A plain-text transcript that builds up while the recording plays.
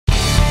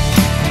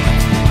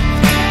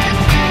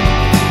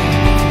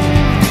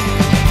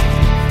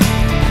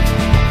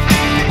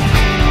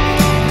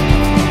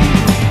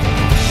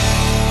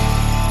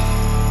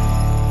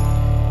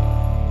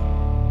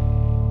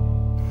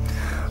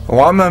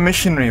Why am I a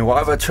missionary? Why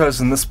have I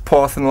chosen this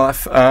path in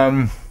life?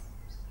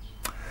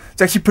 It's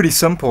actually pretty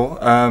simple.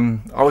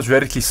 I was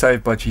radically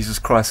saved by Jesus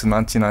Christ in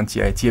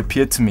 1998. He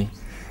appeared to me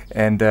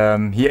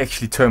and he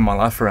actually turned my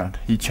life around.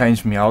 He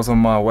changed me. I was on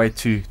my way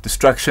to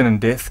destruction and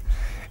death,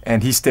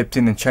 and he stepped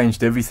in and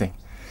changed everything.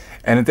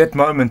 And at that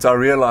moment I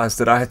realized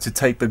that I had to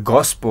take the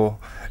gospel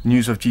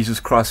news of Jesus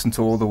Christ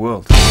into all the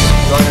world.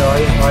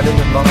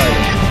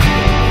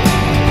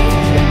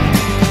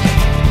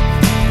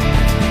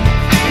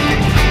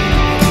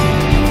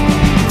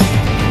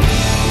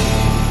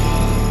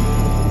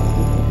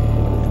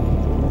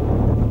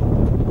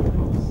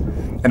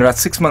 And about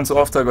 6 months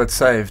after I got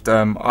saved,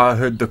 I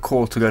heard the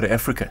call to go to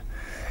Africa.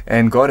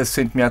 And God has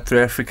sent me out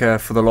to Africa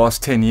for the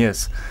last 10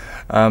 years.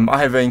 I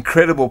have an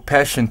incredible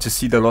passion to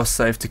see the lost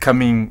saved, to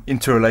coming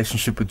into a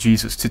relationship with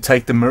Jesus, to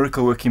take the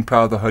miracle working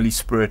power of the Holy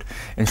Spirit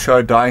and show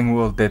a dying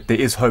world that there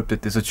is hope,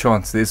 that there's a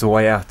chance, there's a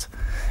way out,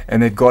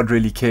 and that God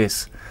really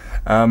cares.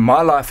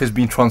 My life has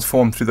been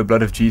transformed through the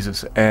blood of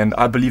Jesus, and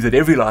I believe that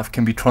every life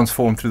can be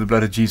transformed through the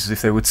blood of Jesus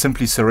if they would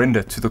simply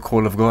surrender to the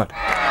call of God.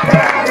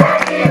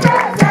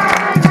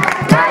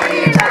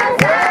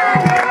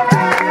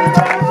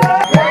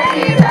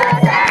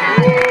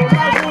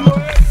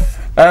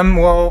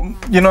 Well,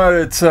 you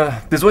know,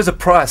 there's always a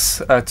price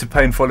to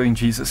pay in following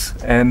Jesus,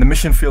 and the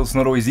mission field's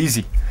not always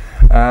easy.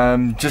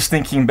 Just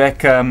thinking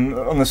back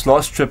on this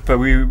last trip,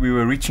 we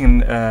were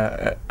reaching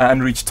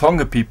unreached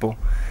Tonga people,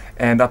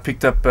 and I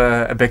picked up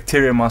a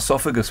bacteria in my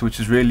esophagus, which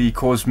has really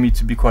caused me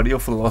to be quite ill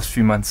for the last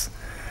few months.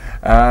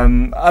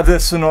 Other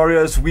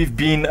scenarios, we've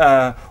been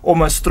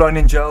almost thrown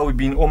in jail, we've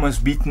been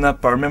almost beaten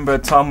up. I remember a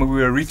time when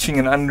we were reaching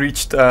an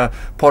unreached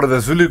part of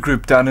the Zulu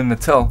group down in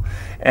Natal,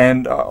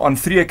 and on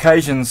 3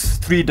 occasions,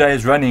 3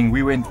 days running,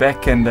 we went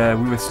back and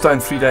we were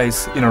stoned 3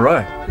 days in a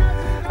row.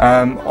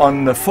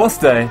 On the 4th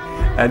day,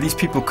 these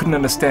people couldn't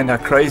understand how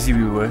crazy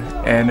we were,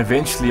 and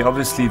eventually,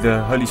 obviously,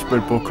 the Holy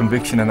Spirit brought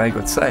conviction and they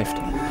got saved.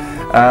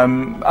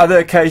 Other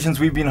occasions,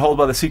 we've been held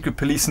by the secret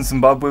police in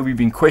Zimbabwe, we've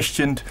been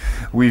questioned,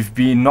 we've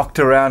been knocked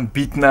around,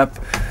 beaten up,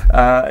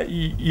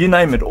 you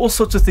name it. All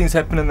sorts of things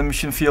happen in the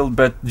mission field,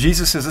 but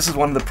Jesus says this is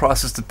one of the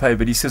prices to pay.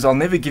 But he says, I'll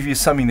never give you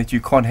something that you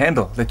can't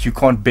handle, that you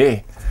can't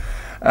bear.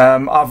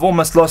 I've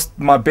almost lost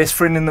my best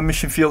friend in the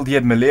mission field. He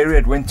had malaria,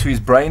 it went to his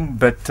brain,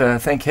 but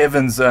thank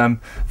heavens the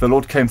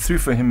Lord came through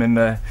for him,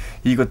 and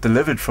he got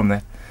delivered from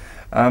that.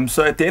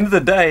 So at the end of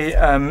the day,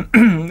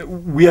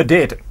 we are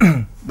dead.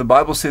 The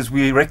Bible says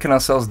we reckon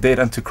ourselves dead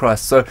unto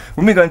Christ. So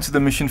when we go into the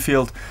mission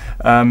field,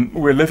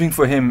 we're living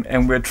for him,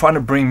 and we're trying to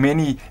bring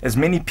as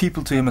many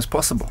people to him as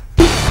possible.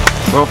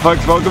 Well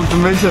folks, welcome to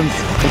Missions.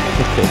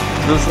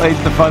 This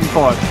ain't the fun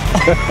part.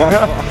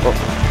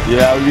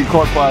 Yeah, we've been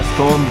caught by a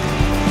storm,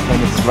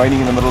 and it's raining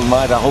in the middle of the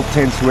night. Our whole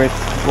tent's wet,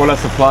 all our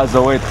supplies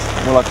are wet,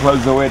 all our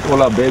clothes are wet,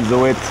 all our beds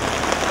are wet.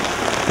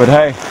 But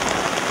hey,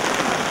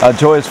 our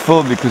joy is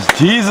full because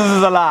Jesus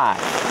is alive.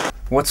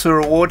 What's the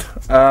reward?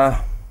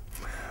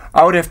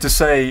 I would have to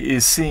say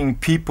is seeing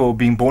people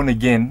being born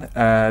again,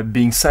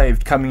 being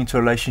saved, coming into a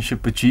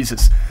relationship with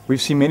Jesus.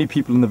 We've seen many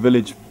people in the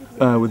village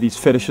with these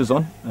fetishes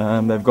on.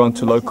 They've gone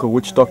to local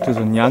witch doctors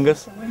and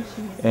nyangas,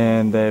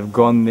 and they've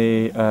gone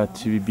there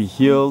to be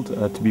healed,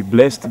 to be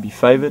blessed, to be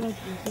favored,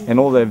 and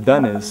all they've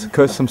done is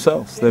curse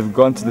themselves. They've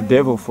gone to the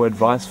devil for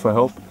advice, for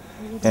help,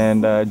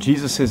 and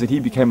Jesus says that he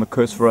became a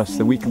curse for us,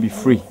 that we can be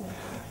free.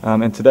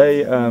 And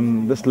today,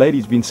 this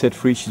lady's been set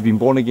free. She's been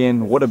born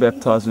again, water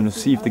baptized, and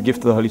received the gift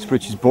of the Holy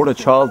Spirit. She's brought a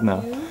child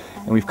now,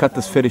 and we've cut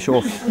this fetish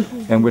off,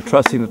 and we're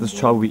trusting that this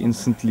child will be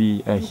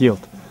instantly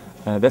healed.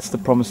 That's the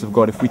promise of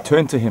God. If we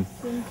turn to him,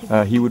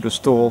 he would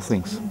restore all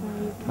things.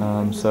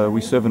 So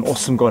we serve an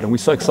awesome God, and we're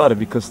so excited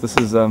because this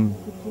is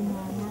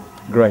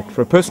great.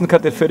 For a person to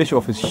cut their fetish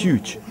off is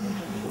huge.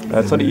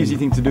 It's not an easy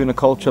thing to do in a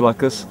culture like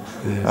this.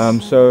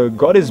 Yes. So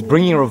God is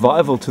bringing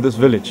revival to this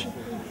village.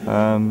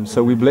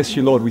 So we bless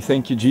you, Lord. We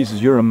thank you,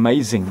 Jesus. You're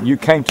amazing. You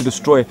came to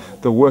destroy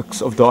the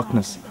works of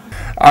darkness.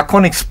 I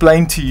can't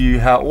explain to you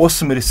how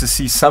awesome it is to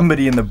see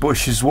somebody in the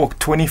bush who's walked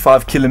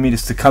 25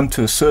 kilometers to come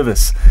to a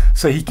service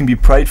so he can be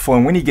prayed for.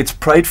 And when he gets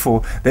prayed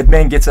for, that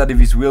man gets out of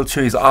his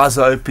wheelchair, his eyes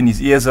are open,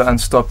 his ears are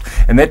unstopped,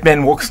 and that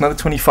man walks another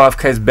 25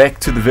 k's back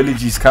to the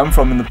village he's come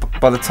from. And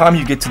by the time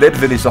you get to that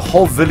village, the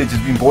whole village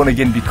has been born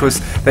again because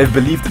they've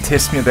believed the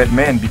testimony of that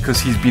man, because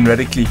he's been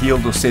radically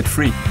healed or set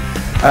free.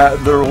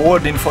 The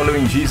reward in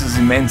following Jesus is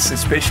immense,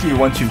 especially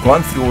once you've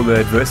gone through all the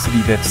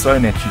adversity that's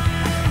thrown at you.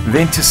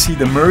 Then to see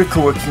the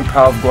miracle working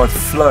power of God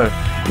flow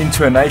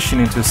into a nation,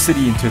 into a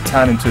city, into a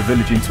town, into a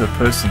village, into a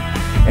person,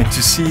 and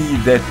to see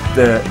that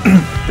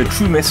the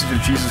true message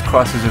of Jesus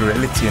Christ is a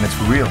reality and it's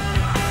real.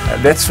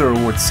 That's the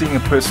reward, seeing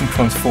a person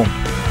transform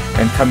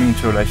and coming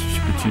into a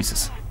relationship with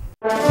Jesus.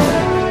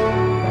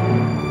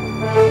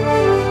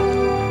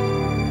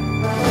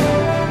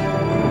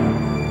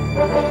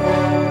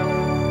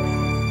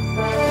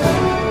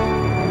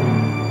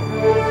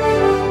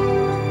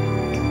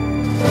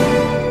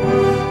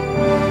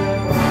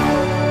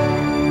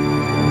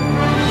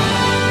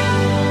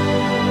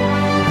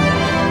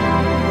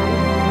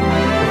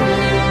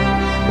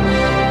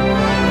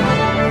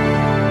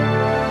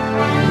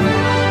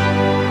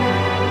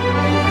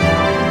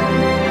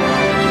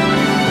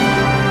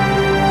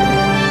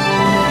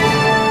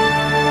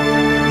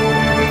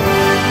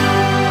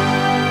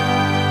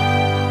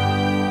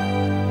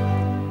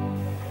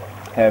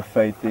 have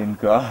faith in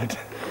God.